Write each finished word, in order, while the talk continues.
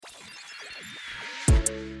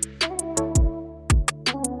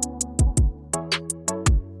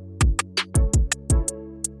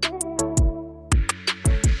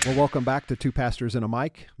Well, welcome back to Two Pastors and a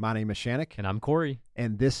Mic. My name is Shannick. And I'm Corey.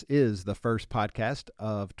 And this is the first podcast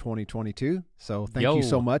of 2022. So thank you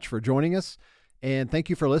so much for joining us. And thank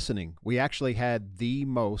you for listening. We actually had the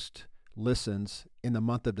most listens in the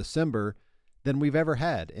month of December than we've ever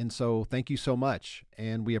had. And so thank you so much.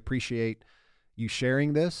 And we appreciate you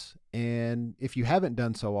sharing this. And if you haven't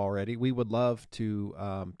done so already, we would love to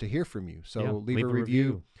hear from you. So leave a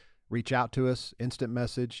review, reach out to us, instant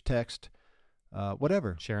message, text,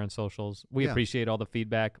 whatever. Share on socials. We appreciate all the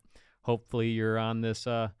feedback. Hopefully you're on this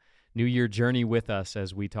New Year journey with us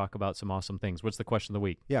as we talk about some awesome things. What's the question of the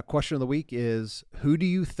week? Yeah, question of the week is, who do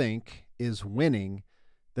you think is winning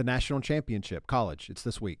the national championship, college? It's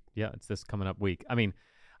this week. Yeah, it's this coming up week. I mean,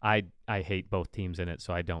 I hate both teams in it,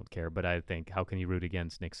 so I don't care. But I think, how can you root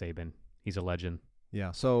against Nick Saban? He's a legend.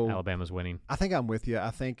 Yeah, so Alabama's winning. I think I'm with you.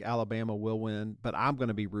 I think Alabama will win, but I'm going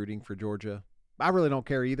to be rooting for Georgia. I really don't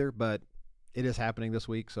care either, but it is happening this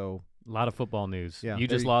week, so. A lot of football news. Yeah, you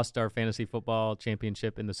just lost our fantasy football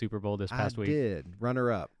championship in the Super Bowl this past week. I did.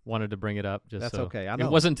 Runner up. Wanted to bring it up. That's okay. I know.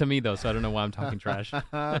 It wasn't to me, though, so I don't know why I'm talking trash.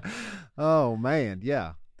 Oh, man.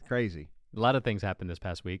 Yeah. Crazy. A lot of things happened this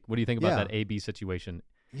past week. What do you think about that AB situation?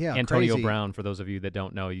 Yeah, Antonio crazy. Brown, for those of you that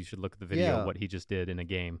don't know, you should look at the video of what he just did in a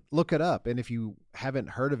game. Look it up. And if you haven't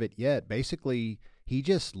heard of it yet, basically he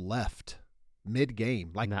just left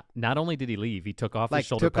mid-game. Like, not only did he leave, he took off his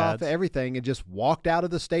shoulder took pads, off everything and just walked out of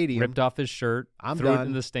the stadium. ripped off his shirt, threw it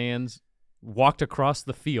in the stands, walked across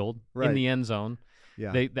the field in the end zone.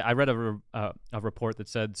 Yeah. I read a report that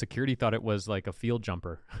said security thought it was like a field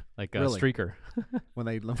jumper, like a streaker. when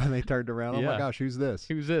they turned around, oh my gosh, who's this?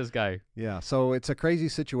 Who's this guy? Yeah, so it's a crazy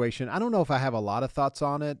situation. I don't know if I have a lot of thoughts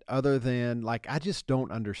on it other than, like, I just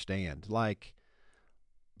don't understand. Like,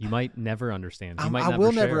 you might never understand. I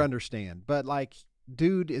will never understand. But, like,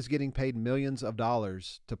 dude is getting paid millions of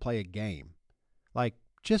dollars to play a game. Like,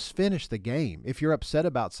 just finish the game. If you're upset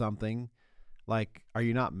about something, like, are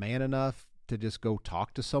you not man enough to just go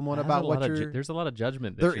talk to someone about what you're... There's a lot of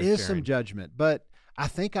judgment that There you're is sharing. some judgment, but I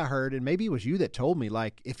think I heard, and maybe it was you that told me,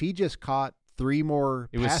 like, if he just caught 3 more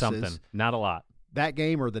passes... It was something, not a lot. That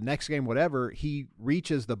game or the next game, whatever, he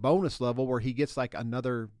reaches the bonus level where he gets like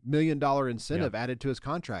another $1 million incentive added to his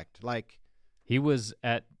contract. Like, he was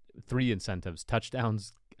at 3 incentives: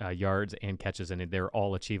 touchdowns, yards, and catches, and they're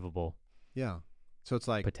all achievable. Yeah. So it's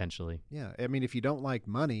like, potentially. Yeah. I mean, if you don't like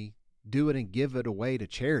money, do it and give it away to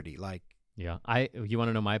charity. Like, yeah. You want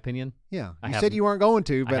to know my opinion? Yeah. You said you weren't going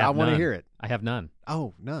to, but I want to hear it. I have none.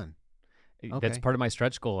 Oh, none. Okay. That's part of my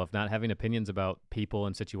stretch goal of not having opinions about people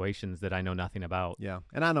and situations that I know nothing about. Yeah,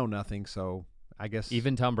 and I know nothing, so I guess...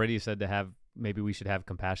 Even Tom Brady said maybe we should have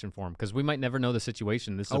compassion for him, because we might never know the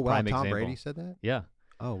situation. This is a prime example. Tom Brady said that? Yeah.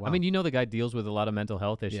 Oh, wow. I mean, the guy deals with a lot of mental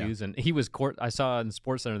health issues, and he was I saw in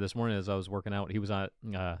Sports Center this morning as I was working out, he was on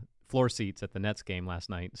floor seats at the Nets game last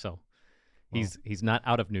night, so he's not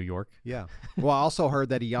out of New York. Yeah. Well, I also heard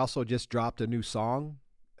that he also just dropped a new song.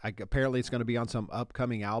 Apparently it's going to be on some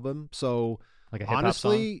upcoming album. So like a hip-hop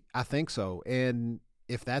honestly, song? I think so. And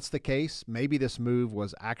if that's the case, maybe this move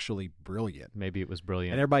was actually brilliant. Maybe it was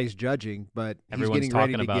brilliant. And everybody's judging, but Everyone's he's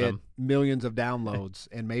getting ready to get him. millions of downloads,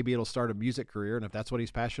 and maybe it'll start a music career. And if that's what he's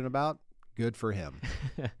passionate about, good for him.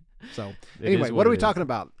 So anyway, what are we talking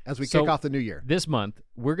about as we kick off the new year? This month,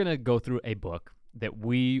 we're going to go through a book that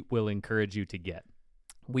we will encourage you to get.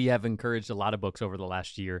 We have encouraged a lot of books over the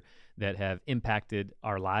last year that have impacted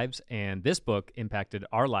our lives, and this book impacted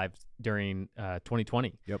our lives during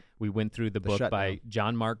 2020. Yep. We went through the book shutdown by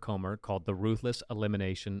John Mark Comer called The Ruthless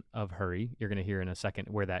Elimination of Hurry. You're going to hear in a second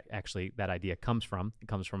where that idea comes from. It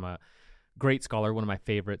comes from a great scholar, one of my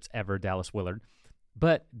favorites ever, Dallas Willard.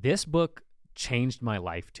 But this book changed my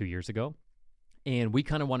life 2 years ago, and we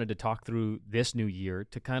kind of wanted to talk through this new year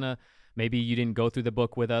to kind of, maybe you didn't go through the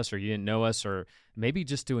book with us, or you didn't know us, or maybe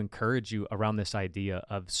just to encourage you around this idea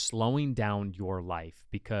of slowing down your life,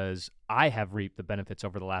 because I have reaped the benefits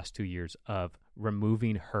over the last 2 years of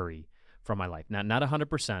removing hurry from my life. Now, not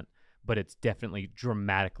 100%, but it's definitely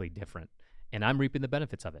dramatically different, and I'm reaping the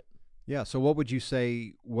benefits of it. Yeah. So what would you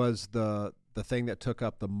say was the thing that took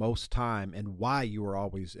up the most time, and why you were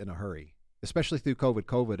always in a hurry? Especially through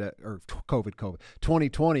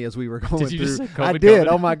 2020 as we were going Did you through. Just say COVID, I did.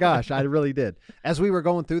 COVID? Oh my gosh, I really did. As we were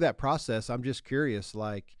going through that process, I'm just curious,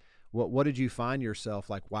 like, what did you find yourself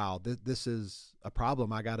like, wow, this is a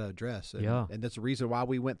problem I got to address. And, and that's the reason why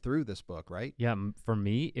we went through this book, right? Yeah. For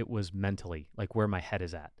me, it was mentally, like where my head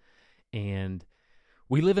is at. And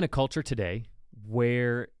we live in a culture today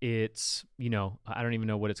where it's, I don't even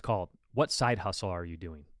know what it's called. What side hustle are you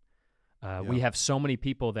doing? We have so many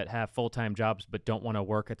people that have full-time jobs but don't want to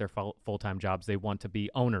work at their full-time jobs. They want to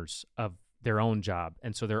be owners of their own job.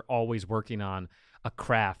 And so they're always working on a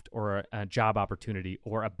craft or a job opportunity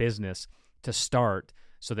or a business to start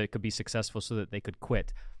so that it could be successful, so that they could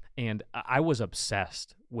quit. And I was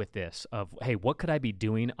obsessed with this of, hey, what could I be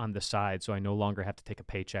doing on the side so I no longer have to take a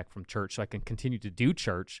paycheck from church, so I can continue to do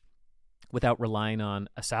church without relying on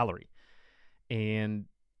a salary. And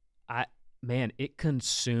it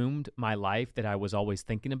consumed my life that I was always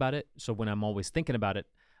thinking about it. So when I'm always thinking about it,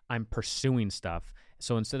 I'm pursuing stuff.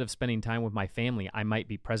 So instead of spending time with my family, I might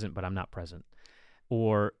be present, but I'm not present.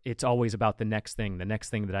 Or it's always about the next thing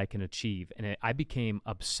that I can achieve. And I became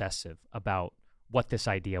obsessive about what this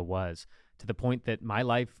idea was, to the point that my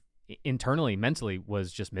life internally, mentally,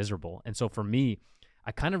 was just miserable. And so for me,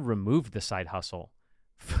 I kind of removed the side hustle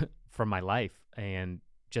from my life and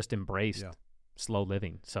just embraced slow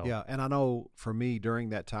living. So yeah, and I know for me, during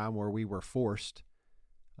that time where we were forced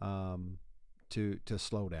to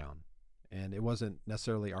slow down, and it wasn't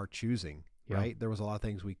necessarily our choosing, right? There was a lot of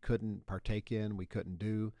things we couldn't partake in, we couldn't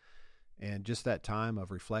do. And just that time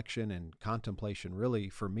of reflection and contemplation, really,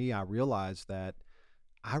 for me, I realized that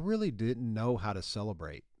I really didn't know how to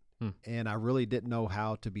celebrate. And I really didn't know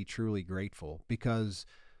how to be truly grateful, because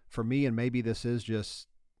for me, and maybe this is just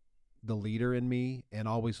the leader in me and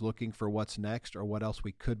always looking for what's next or what else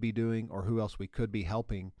we could be doing or who else we could be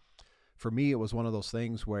helping. For me, it was one of those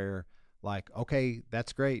things where, like, okay,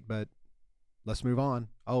 that's great, but let's move on.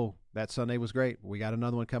 Oh, that Sunday was great. We got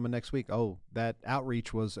another one coming next week. Oh, that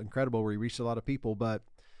outreach was incredible. We reached a lot of people, but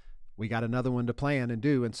we got another one to plan and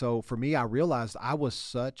do. And so for me, I realized I was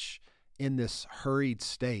such in this hurried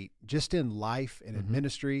state, just in life and in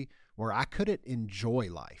ministry, where I couldn't enjoy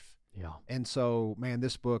life. Yeah. And so, man,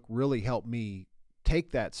 this book really helped me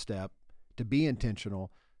take that step to be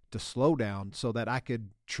intentional, to slow down so that I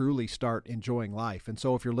could truly start enjoying life. And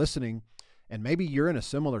so if you're listening and maybe you're in a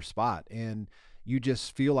similar spot and you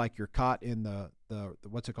just feel like you're caught in the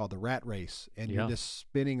what's it called, the rat race, and you're just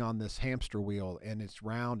spinning on this hamster wheel, and it's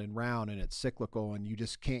round and round and it's cyclical and you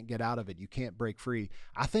just can't get out of it. You can't break free.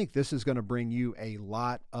 I think this is going to bring you a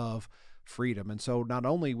lot of freedom. And so not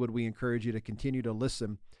only would we encourage you to continue to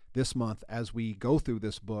listen this month as we go through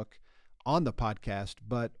this book on the podcast,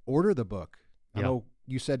 but order the book. I know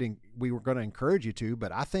you said we were going to encourage you to,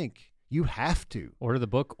 but I think you have to order the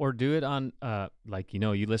book, or do it on,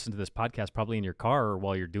 you listen to this podcast probably in your car or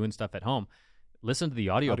while you're doing stuff at home. Listen to the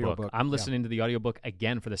audiobook. I'm listening to the audiobook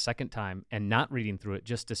again for the second time and not reading through it,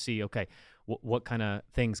 just to see, okay, what kind of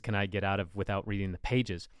things can I get out of without reading the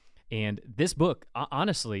pages? And this book,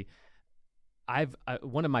 honestly,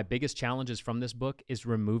 one of my biggest challenges from this book is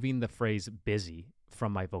removing the phrase busy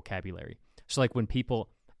from my vocabulary. So like when people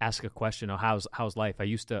ask a question, how's life? I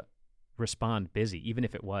used to respond busy, even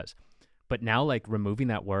if it was. But now, like, removing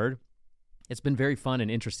that word, it's been very fun and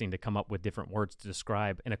interesting to come up with different words to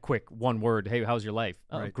describe in a quick one word. Hey, how's your life?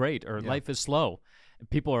 Oh, great. Or life is slow. And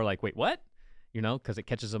people are like, wait, what? Because it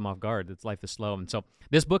catches them off guard. It's life is slow. And so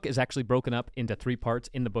this book is actually broken up into 3 parts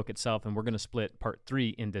in the book itself. And we're going to split part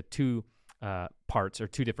 3 into 2 parts, or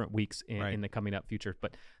 2 different weeks in the coming up future.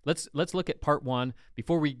 But let's look at part 1.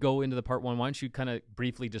 Before we go into the part 1, why don't you kind of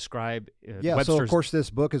briefly describe Webster's... So of course this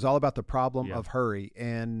book is all about the problem of hurry,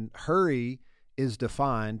 and hurry is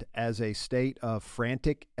defined as a state of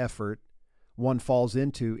frantic effort one falls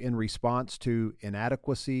into in response to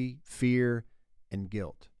inadequacy, fear, and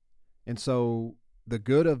guilt. And so the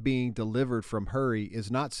good of being delivered from hurry is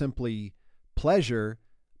not simply pleasure,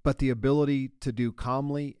 but the ability to do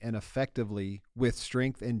calmly and effectively with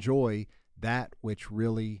strength and joy that which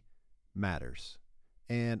really matters.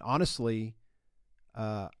 And honestly,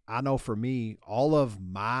 I know for me, all of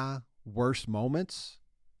my worst moments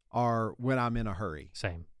are when I'm in a hurry.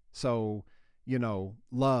 Same. So,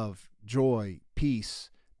 love, joy, peace,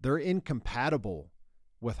 they're incompatible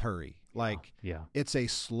with hurry. Like, it's a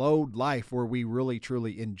slowed life where we really,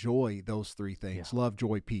 truly enjoy those 3 things, love,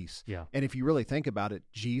 joy, peace. Yeah. And if you really think about it,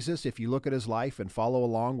 Jesus, if you look at his life and follow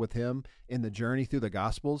along with him in the journey through the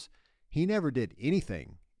Gospels, he never did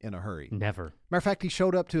anything in a hurry. Never. Matter of fact, he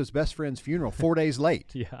showed up to his best friend's funeral 4 days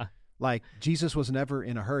late. Yeah. Like, Jesus was never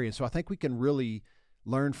in a hurry. And so I think we can really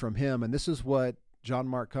learn from him. And this is what John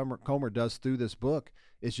Mark Comer does through this book,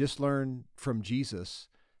 is just learn from Jesus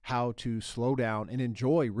how to slow down and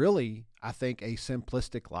enjoy, really, I think, a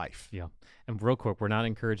simplistic life. Yeah. And real quick, we're not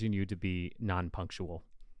encouraging you to be non-punctual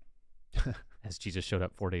as Jesus showed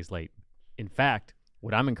up 4 days late. In fact,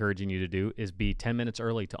 what I'm encouraging you to do is be 10 minutes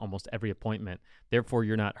early to almost every appointment. Therefore,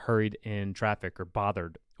 you're not hurried in traffic or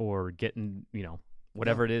bothered or getting,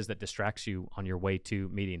 whatever it is that distracts you on your way to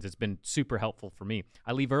meetings. It's been super helpful for me.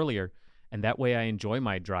 I leave earlier, and that way I enjoy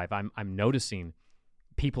my drive. I'm noticing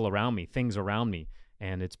people around me, things around me.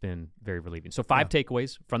 and it's been very relieving. So 5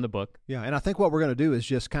 takeaways from the book. Yeah, and I think what we're going to do is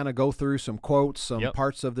just kind of go through some quotes, some Yep.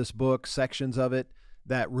 parts of this book, sections of it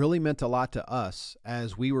that really meant a lot to us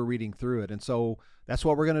as we were reading through it. And so that's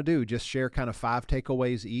what we're going to do, just share kind of 5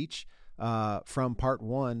 takeaways each from part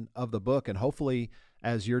 1 of the book. And hopefully,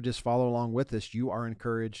 as you're just following along with us, you are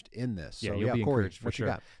encouraged in this. Yeah, So, you'll be Corey, encouraged for what you sure.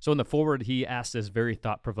 got? So in the foreword, he asked this very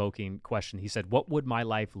thought-provoking question. He said, "What would my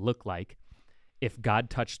life look like if God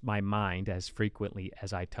touched my mind as frequently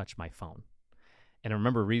as I touch my phone?" And I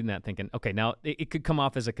remember reading that thinking, okay, now it could come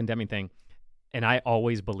off as a condemning thing. And I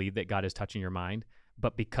always believe that God is touching your mind.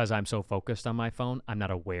 But because I'm so focused on my phone, I'm not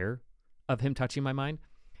aware of him touching my mind.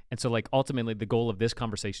 And so like ultimately the goal of this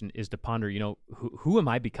conversation is to ponder, who am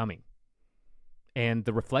I becoming? And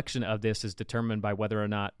the reflection of this is determined by whether or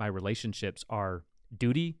not my relationships are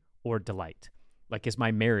duty or delight. Like, is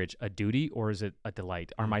my marriage a duty or is it a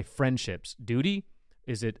delight? Are my friendships duty?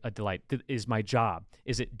 Is it a delight? Is my job,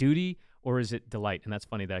 is it duty or is it delight? And that's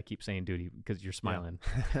funny that I keep saying duty because you're smiling.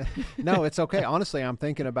 Yeah. No, it's okay. Honestly, I'm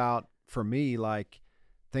thinking about, for me, like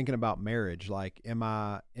thinking about marriage. Like, am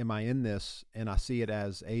I in this and I see it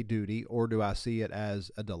as a duty, or do I see it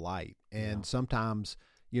as a delight? And sometimes,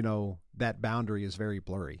 that boundary is very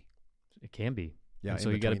blurry. It can be. Yeah. And so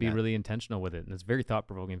you got to be really intentional with it. And it's very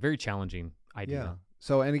thought-provoking, very challenging idea. Yeah.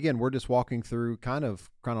 So, and again, we're just walking through kind of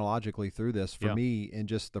chronologically through this. For me, in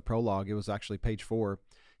just the prologue, it was actually page 4.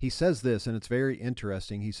 He says this, and it's very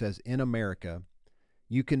interesting. He says, in America,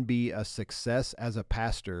 you can be a success as a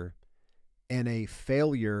pastor and a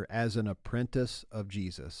failure as an apprentice of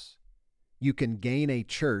Jesus. You can gain a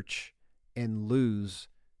church and lose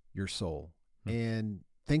your soul. And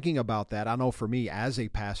thinking about that, I know for me as a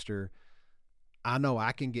pastor, I know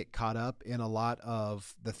I can get caught up in a lot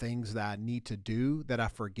of the things that I need to do that I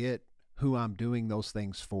forget who I'm doing those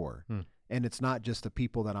things for. And it's not just the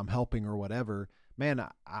people that I'm helping or whatever. Man,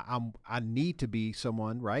 I need to be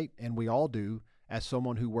someone, right? And we all do, as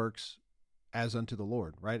someone who works as unto the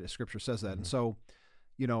Lord, right? As Scripture says that. And so,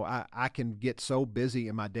 I can get so busy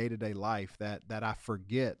in my day-to-day life that I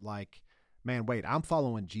forget, like, man, wait, I'm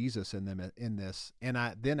following Jesus in this. And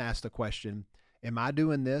I then ask the question, am I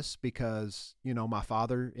doing this because, my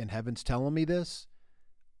Father in heaven's telling me this?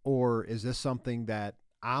 Or is this something that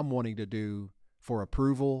I'm wanting to do for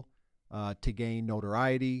approval, to gain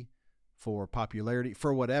notoriety, for popularity,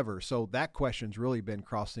 for whatever? So that question's really been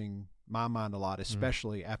crossing my mind a lot,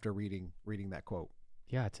 especially after reading that quote.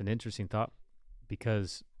 Yeah, it's an interesting thought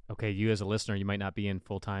because, okay, you as a listener, you might not be in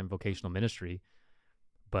full-time vocational ministry,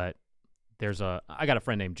 but I got a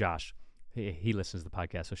friend named Josh. He listens to the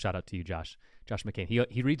podcast, so shout out to you, Josh McCain.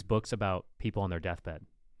 He reads books about people on their deathbed.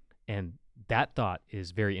 And that thought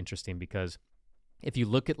is very interesting because if you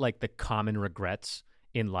look at like the common regrets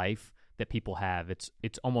in life that people have,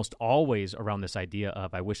 it's almost always around this idea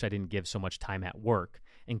of, I wish I didn't give so much time at work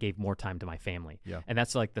and gave more time to my family. Yeah. And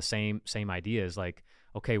that's like the same idea is like,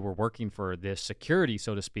 okay, we're working for this security,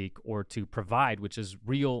 so to speak, or to provide, which is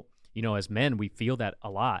real. As men, we feel that a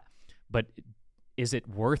lot. But is it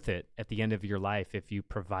worth it at the end of your life if you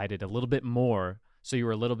provided a little bit more, so you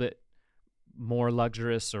were a little bit more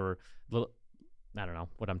luxurious or I don't know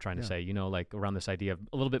what I'm trying to say, like around this idea of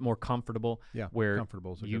a little bit more comfortable, where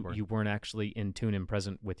comfortable is a good word. You weren't actually in tune and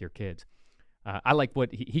present with your kids. I like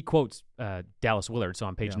what he quotes Dallas Willard. So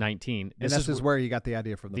on page 19, this is where you got the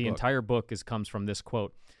idea from the book. The entire book comes from this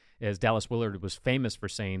quote, as Dallas Willard was famous for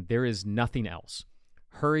saying, "There is nothing else.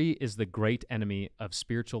 Hurry is the great enemy of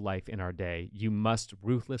spiritual life in our day. You must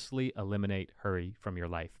ruthlessly eliminate hurry from your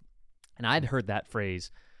life." And I'd heard that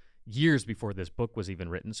phrase years before this book was even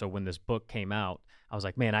written. So when this book came out, I was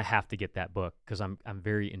like, man, I have to get that book because I'm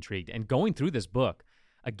very intrigued. And going through this book,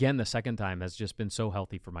 again, the second time has just been so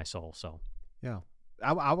healthy for my soul. So, yeah.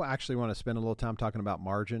 I actually want to spend a little time talking about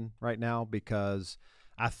margin right now, because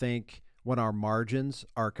I think when our margins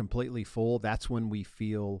are completely full, that's when we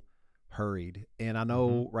feel hurried. And I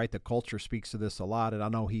know, right, the culture speaks to this a lot. And I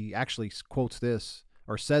know he actually quotes this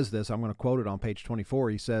or says this. I'm going to quote it on page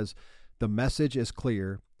 24. He says, "The message is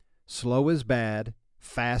clear. Slow is bad.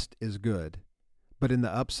 Fast is good. But in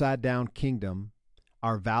the upside down kingdom,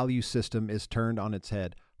 our value system is turned on its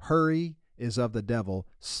head. Hurry is of the devil.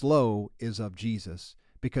 Slow is of Jesus,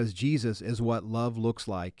 because Jesus is what love looks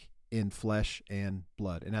like in flesh and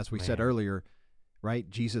blood." And as we said earlier, right,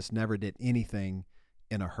 Jesus never did anything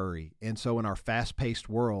in a hurry. And so in our fast-paced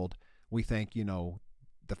world, we think,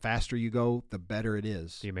 the faster you go, the better it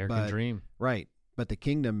is. The American dream. Right. But the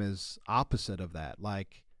kingdom is opposite of that.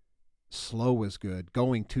 Like, slow is good.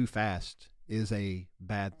 Going too fast is a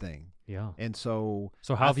bad thing. Yeah. And so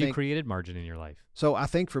how have you created margin in your life? So I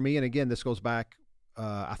think for me, and again, this goes back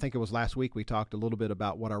I think it was last week we talked a little bit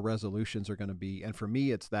about what our resolutions are going to be. And for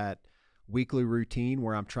me, it's that weekly routine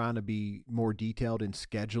where I'm trying to be more detailed in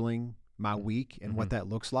scheduling my week and what that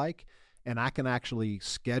looks like. And I can actually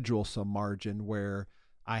schedule some margin where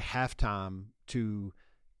I have time to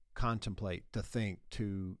contemplate, to think,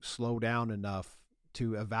 to slow down enough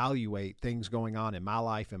to evaluate things going on in my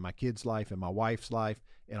life, in my kids' life, in my wife's life,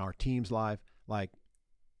 in our team's life, like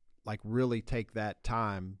really take that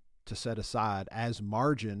time to set aside as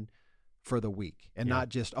margin for the week, and not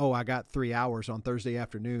just, oh, I got 3 hours on Thursday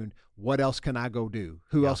afternoon. What else can I go do?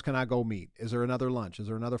 Who else can I go meet? Is there another lunch? Is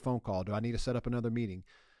there another phone call? Do I need to set up another meeting?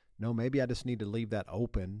 No, maybe I just need to leave that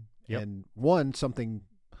open. And one, something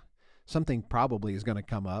probably is going to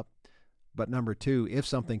come up. But number two, if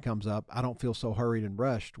something comes up, I don't feel so hurried and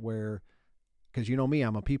rushed because you know me,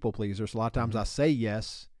 I'm a people pleaser. So a lot of times I say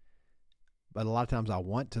yes, but a lot of times I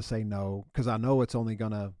want to say no because I know it's only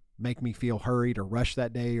going to make me feel hurried or rushed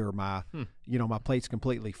that day, or my plate's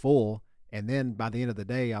completely full. And then by the end of the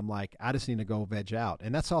day, I'm like, I just need to go veg out.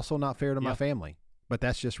 And that's also not fair to my family, but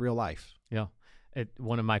that's just real life. Yeah.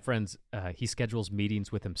 One of my friends, he schedules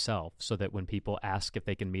meetings with himself so that when people ask if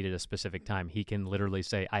they can meet at a specific time, he can literally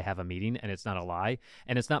say, I have a meeting, and it's not a lie.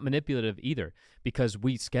 And it's not manipulative either, because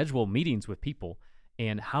we schedule meetings with people.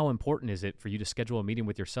 And how important is it for you to schedule a meeting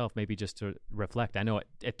with yourself, maybe just to reflect? I know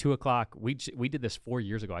at 2 o'clock, we did this 4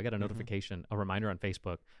 years ago. I got a notification, a reminder on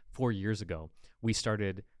Facebook 4 years ago. We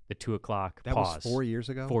started the 2 o'clock pause. That was 4 years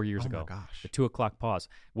ago? 4 years ago. Oh, my gosh. The 2 o'clock pause,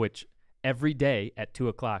 which every day at 2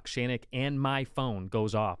 o'clock, Shanik and my phone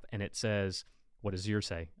goes off, and it says, what does yours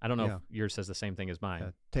say? I don't know if yours says the same thing as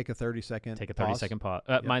mine. Take a 30-second Take a 30-second pause.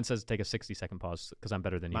 Mine says take a 60-second pause because I'm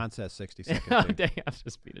better than you. Mine says 60 seconds. Dang, I'm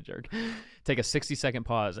just being a jerk. Take a 60-second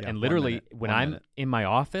pause. And literally, when I'm in my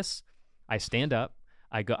office, I stand up.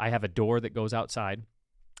 I have a door that goes outside.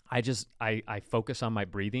 I focus on my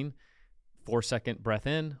breathing. 4-second breath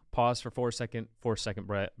in, pause for 4-second, 4-second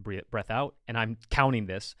breath out, and I'm counting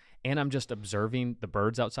this, and I'm just observing the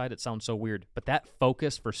birds outside. It sounds so weird, but that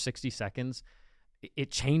focus for 60 seconds, it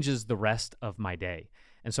changes the rest of my day.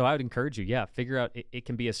 And so I would encourage you, figure out, it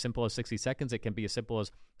can be as simple as 60 seconds. It can be as simple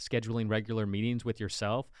as scheduling regular meetings with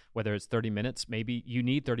yourself, whether it's 30 minutes. Maybe you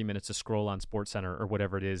need 30 minutes to scroll on SportsCenter or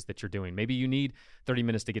whatever it is that you're doing. Maybe you need 30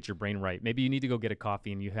 minutes to get your brain right. Maybe you need to go get a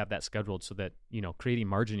coffee, and you have that scheduled so that, creating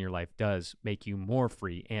margin in your life does make you more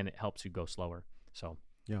free, and it helps you go slower. So,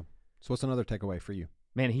 yeah. So what's another takeaway for you?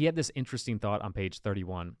 Man, he had this interesting thought on page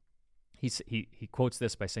 31. He quotes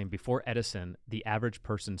this by saying, before Edison, the average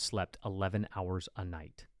person slept 11 hours a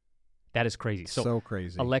night. That is crazy. So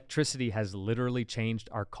crazy. Electricity has literally changed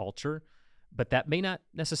our culture, but that may not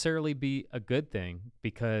necessarily be a good thing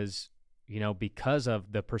because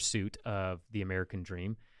of the pursuit of the American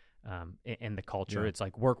dream and the culture. It's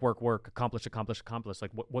like work, accomplish.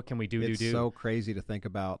 Like what can we do? It's so crazy to think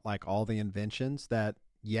about, like all the inventions that,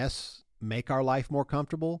 yes, make our life more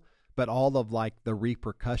comfortable, but all of like the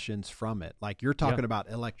repercussions from it. Like you're talking about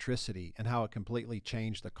electricity and how it completely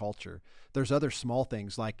changed the culture. There's other small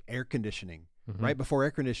things like air conditioning. Right before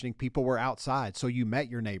air conditioning, people were outside. So you met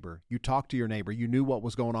your neighbor, you talked to your neighbor, you knew what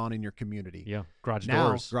was going on in your community. Yeah. Garage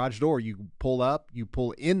door, you pull up, you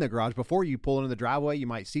pull in the garage. Before you pull into the driveway, you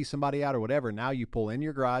might see somebody out or whatever. Now you pull in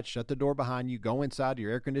your garage, shut the door behind you, go inside your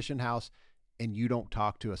air conditioned house, and you don't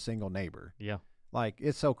talk to a single neighbor. Yeah. Like,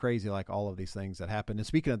 it's so crazy, like all of these things that happen. And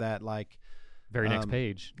speaking of that, like very next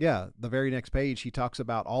page. Yeah. The very next page, he talks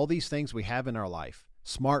about all these things we have in our life: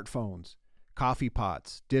 smartphones, coffee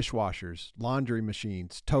pots, dishwashers, laundry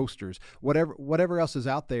machines, toasters, whatever else is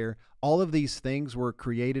out there. All of these things were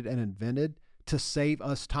created and invented to save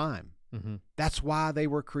us time. That's why they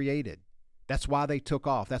were created. That's why they took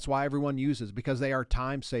off. That's why everyone uses, because they are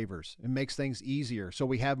time savers. It makes things easier. So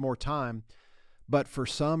we have more time. But for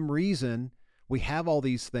some reason, we have all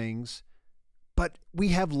these things, but we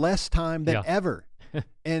have less time than ever.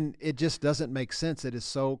 And it just doesn't make sense. It is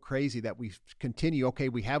so crazy that we continue. Okay,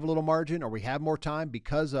 we have a little margin, or we have more time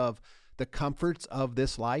because of the comforts of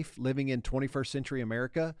this life, living in 21st century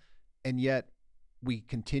America. And yet we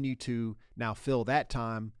continue to now fill that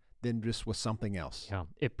time then just with something else. Yeah,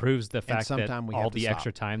 it proves the fact that all the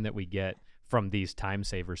extra time that we get from these time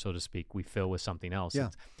savers, so to speak, we fill with something else. Yeah.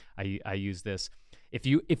 I use this. If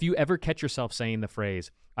you ever catch yourself saying the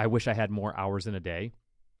phrase, I wish I had more hours in a day,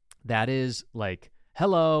 that is like,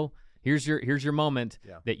 hello, here's your moment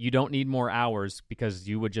that you don't need more hours because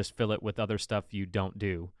you would just fill it with other stuff you don't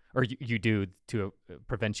do, or you do to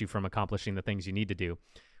prevent you from accomplishing the things you need to do.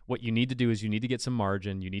 What you need to do is you need to get some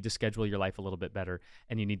margin, you need to schedule your life a little bit better,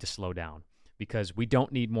 and you need to slow down, because we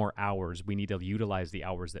don't need more hours. We need to utilize the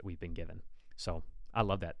hours that we've been given. So I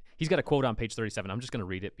love that. He's got a quote on page 37. I'm just going to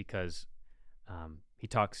read it because he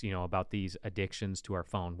talks, about these addictions to our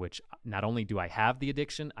phone, which not only do I have the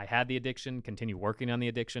addiction, I had the addiction, continue working on the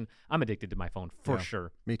addiction. I'm addicted to my phone for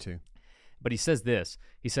sure. Me too. But he says this.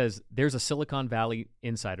 He says, there's a Silicon Valley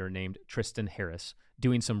insider named Tristan Harris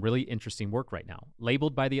doing some really interesting work right now,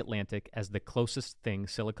 labeled by The Atlantic as the closest thing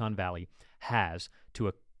Silicon Valley has to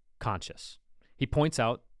a conscious. He points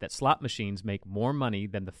out that slot machines make more money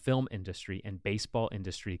than the film industry and baseball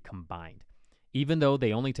industry combined, even though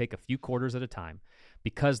they only take a few quarters at a time,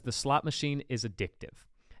 because the slot machine is addictive,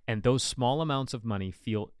 and those small amounts of money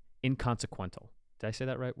feel inconsequential. Did I say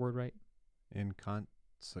that word right?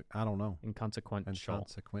 I don't know. Inconsequential.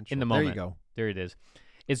 In the moment. There you go. There it is.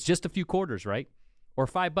 It's just a few quarters, right? Or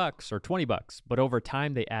 $5 or $20, but over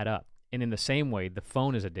time they add up. And in the same way, the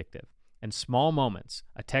phone is addictive. And small moments,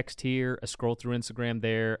 a text here, a scroll through Instagram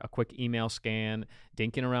there, a quick email scan,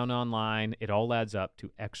 dinking around online, it all adds up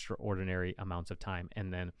to extraordinary amounts of time.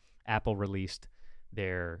 And then Apple released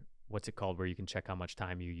their, what's it called, where you can check how much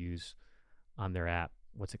time you use on their app.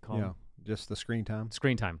 What's it called? Yeah, just the screen time.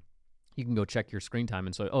 Screen time. You can go check your screen time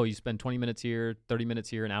and say, you spend 20 minutes here, 30 minutes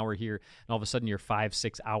here, an hour here, and all of a sudden you're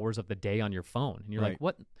 5-6 hours of the day on your phone. And you're like,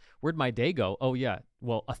 what? Where'd my day go? Oh, yeah.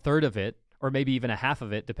 Well, a third of it, or maybe even a half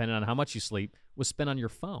of it, depending on how much you sleep, was spent on your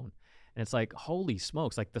phone. And it's like, holy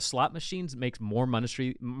smokes, like the slot machines makes more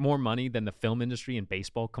money than the film industry and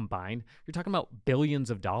baseball combined. You're talking about billions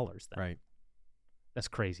of dollars then. Right. That's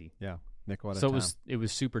crazy. Yeah. Nickel at so a time. it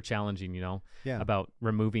was super challenging, about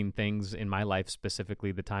removing things in my life,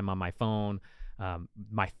 specifically the time on my phone.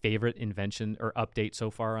 My favorite invention or update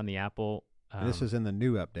so far on the Apple. And this is in the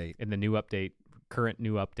new update. In the new update, current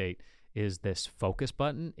new update, is this focus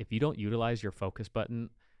button. If you don't utilize your focus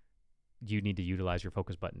button, you need to utilize your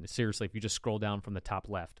focus button. Seriously, if you just scroll down from the top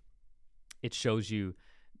left, it shows you,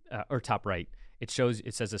 or top right, it says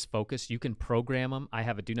this focus. You can program them. I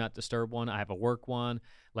have a do not disturb one. I have a work one.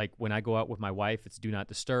 Like when I go out with my wife, it's do not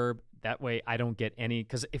disturb. That way I don't get any,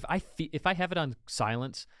 because if I have it on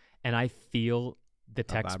silence and I feel the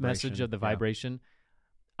text message of the vibration,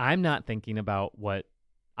 I'm not thinking about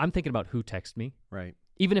I'm thinking about who texted me. Right.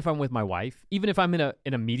 Even if I'm with my wife, even if I'm in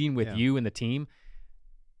a meeting with you and the team,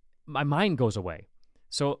 my mind goes away.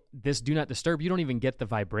 So this do not disturb, you don't even get the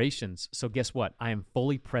vibrations. So guess what? I am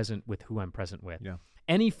fully present with who I'm present with. Yeah.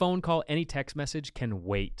 Any phone call, any text message can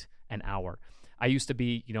wait an hour. I used to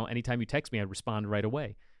be, anytime you text me, I'd respond right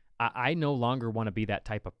away. I no longer want to be that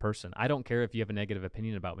type of person. I don't care if you have a negative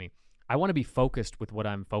opinion about me. I want to be focused with what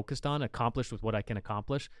I'm focused on, accomplished with what I can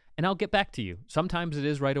accomplish, and I'll get back to you. Sometimes it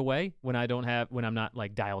is right away when I'm not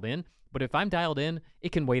like dialed in. But if I'm dialed in,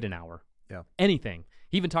 it can wait an hour. Yeah. Anything.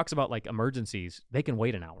 He even talks about like emergencies. They can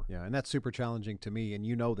wait an hour. Yeah, and that's super challenging to me. And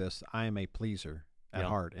you know this, I am a pleaser at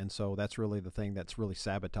heart. And so that's really the thing that's really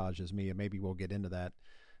sabotages me. And maybe we'll get into that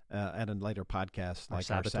at a later podcast,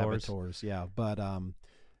 like our saboteurs. Yeah, but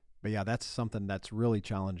yeah, that's something that's really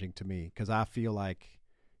challenging to me because I feel like,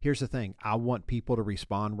 here's the thing, I want people to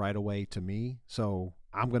respond right away to me. So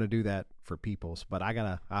I'm going to do that for people's, but I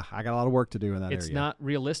got a lot of work to do in that area. It's not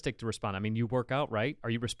realistic to respond. I mean, you work out, right? Are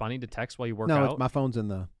you responding to text while you work out? No, my phone's in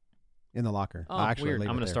the locker. Oh, weird. I'm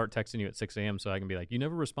going to start texting you at 6 a.m. so I can be like, you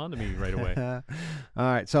never respond to me right away. All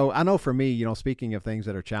right. So I know for me, speaking of things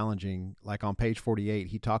that are challenging, like on page 48,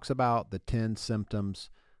 he talks about the 10 symptoms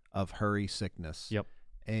of hurry sickness. Yep.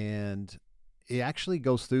 And it actually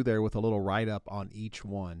goes through there with a little write-up on each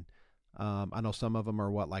one. I know some of them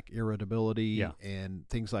are like irritability and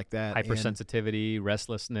things like that. Hypersensitivity,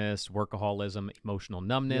 restlessness, workaholism, emotional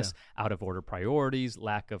numbness, out of order priorities,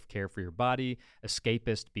 lack of care for your body,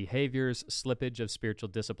 escapist behaviors, slippage of spiritual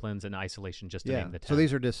disciplines, and isolation, just to name the 10. So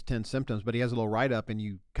these are just 10 symptoms, but he has a little write-up and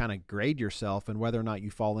you kind of grade yourself and whether or not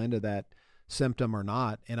you fall into that symptom or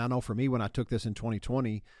not. And I know for me, when I took this in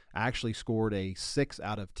 2020, I actually scored a 6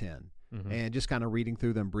 out of 10. Mm-hmm. And just kind of reading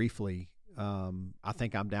through them briefly, I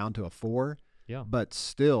think I'm down to a 4. Yeah. But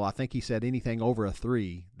still, I think he said anything over a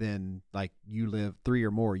 3, then like you live 3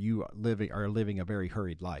 or more, you are living a very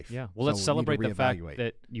hurried life. Yeah. Well, let's celebrate the fact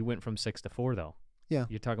that you went from 6 to 4, though. Yeah.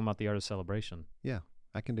 You're talking about the art of celebration. Yeah,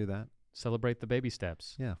 I can do that. Celebrate the baby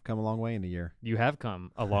steps. Yeah, come a long way in a year. You have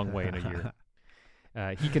come a long way in a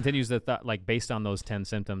year. He continues the thought, like based on those 10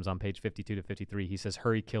 symptoms on page 52 to 53, he says,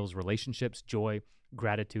 hurry kills relationships, joy,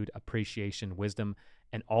 gratitude, appreciation, wisdom,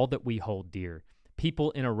 and all that we hold dear.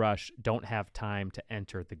 People in a rush don't have time to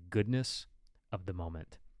enter the goodness of the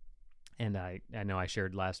moment. And I know I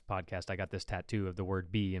shared last podcast, I got this tattoo of the word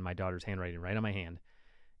be in my daughter's handwriting right on my hand.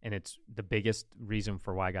 And it's the biggest reason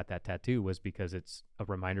for why I got that tattoo was because it's a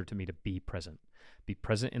reminder to me to be present. Be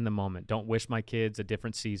present in the moment. Don't wish my kids a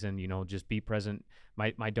different season, just be present.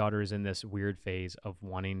 My daughter is in this weird phase of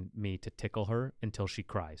wanting me to tickle her until she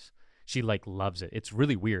cries. She loves it. It's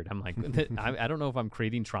really weird. I'm like, I don't know if I'm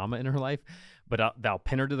creating trauma in her life, but I'll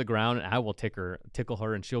pin her to the ground and I will tickle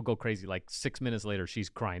her and she'll go crazy. 6 minutes later, she's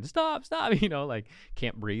crying, stop,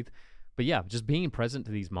 can't breathe. But yeah, just being present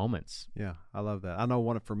to these moments. Yeah, I love that. I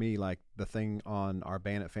know for me, the thing on our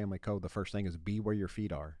Bandit family code, the first thing is be where your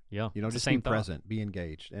feet are. Yeah. Just be present, be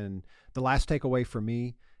engaged. And the last takeaway for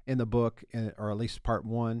me in the book, or at least part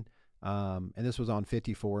 1, and this was on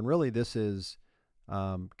 54, and really this is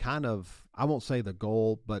kind of, I won't say the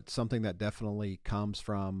goal, but something that definitely comes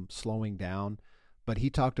from slowing down. But he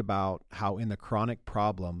talked about how in the chronic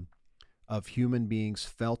problem of human beings'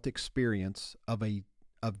 felt experience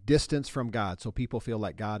of distance from God. So people feel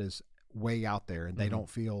like God is way out there and they don't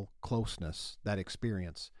feel closeness, that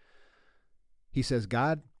experience. He says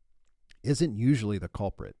God isn't usually the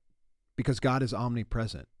culprit because God is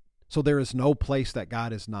omnipresent. So there is no place that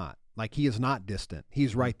God is not. He is not distant.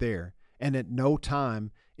 He's right there. And at no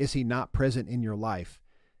time is he not present in your life.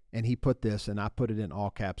 And he put this, and I put it in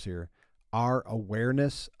all caps here, our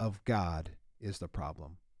awareness of God is the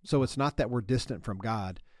problem. So it's not that we're distant from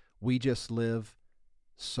God. We just live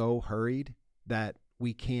so hurried that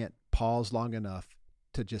we can't pause long enough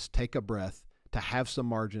to just take a breath, to have some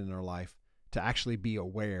margin in our life, to actually be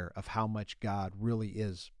aware of how much God really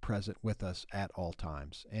is present with us at all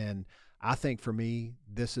times. And I think for me,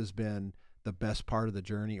 this has been the best part of the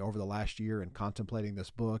journey over the last year in contemplating this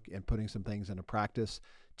book and putting some things into practice.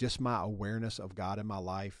 Just my awareness of God in my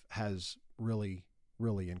life has really,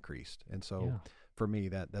 really increased. And so for me,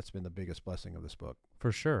 that's been the biggest blessing of this book.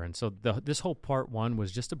 For sure. And so this whole part 1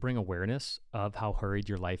 was just to bring awareness of how hurried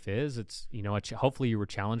your life is. It's, hopefully you were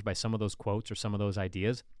challenged by some of those quotes or some of those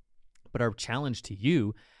ideas. But our challenge to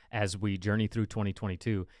you as we journey through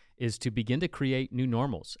 2022 is to begin to create new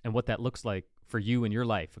normals and what that looks like for you in your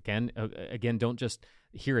life. Again, don't just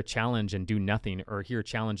hear a challenge and do nothing, or hear a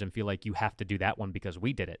challenge and feel like you have to do that one because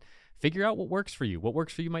we did it. Figure out what works for you. What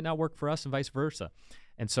works for you might not work for us, and vice versa.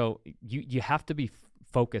 And so you have to be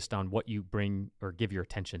focused on what you bring or give your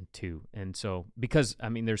attention to. And so, because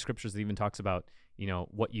there's scriptures that even talks about,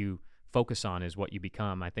 what you focus on is what you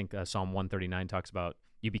become. I think Psalm 139 talks about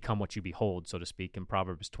you become what you behold, so to speak. And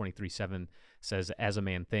Proverbs 23:7 says, as a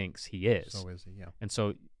man thinks, he is. So is he, yeah. And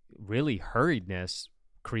so really hurriedness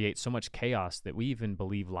creates so much chaos that we even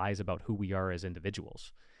believe lies about who we are as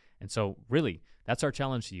individuals. And so really, that's our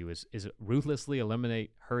challenge to you is ruthlessly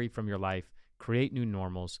eliminate hurry from your life, create new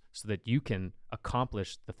normals so that you can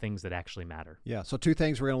accomplish the things that actually matter. Yeah, so 2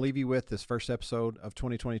 things we're going to leave you with this first episode of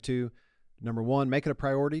 2022. Number 1, make it a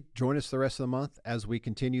priority. Join us the rest of the month as we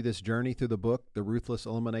continue this journey through the book, The Ruthless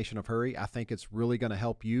Elimination of Hurry. I think it's really going to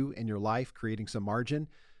help you in your life, creating some margin.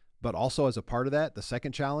 But also as a part of that, the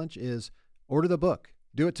second challenge is order the book.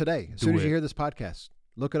 Do it today. As soon as you hear this podcast,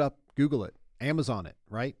 look it up, Google it, Amazon it,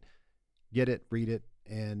 right? Get it, read it,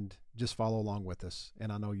 and just follow along with us.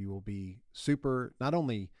 And I know you will be super, not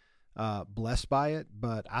only blessed by it,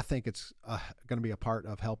 but I think it's going to be a part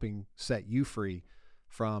of helping set you free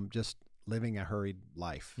from just living a hurried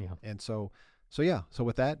life. Yeah. And so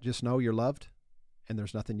with that, just know you're loved and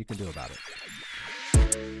there's nothing you can do about it.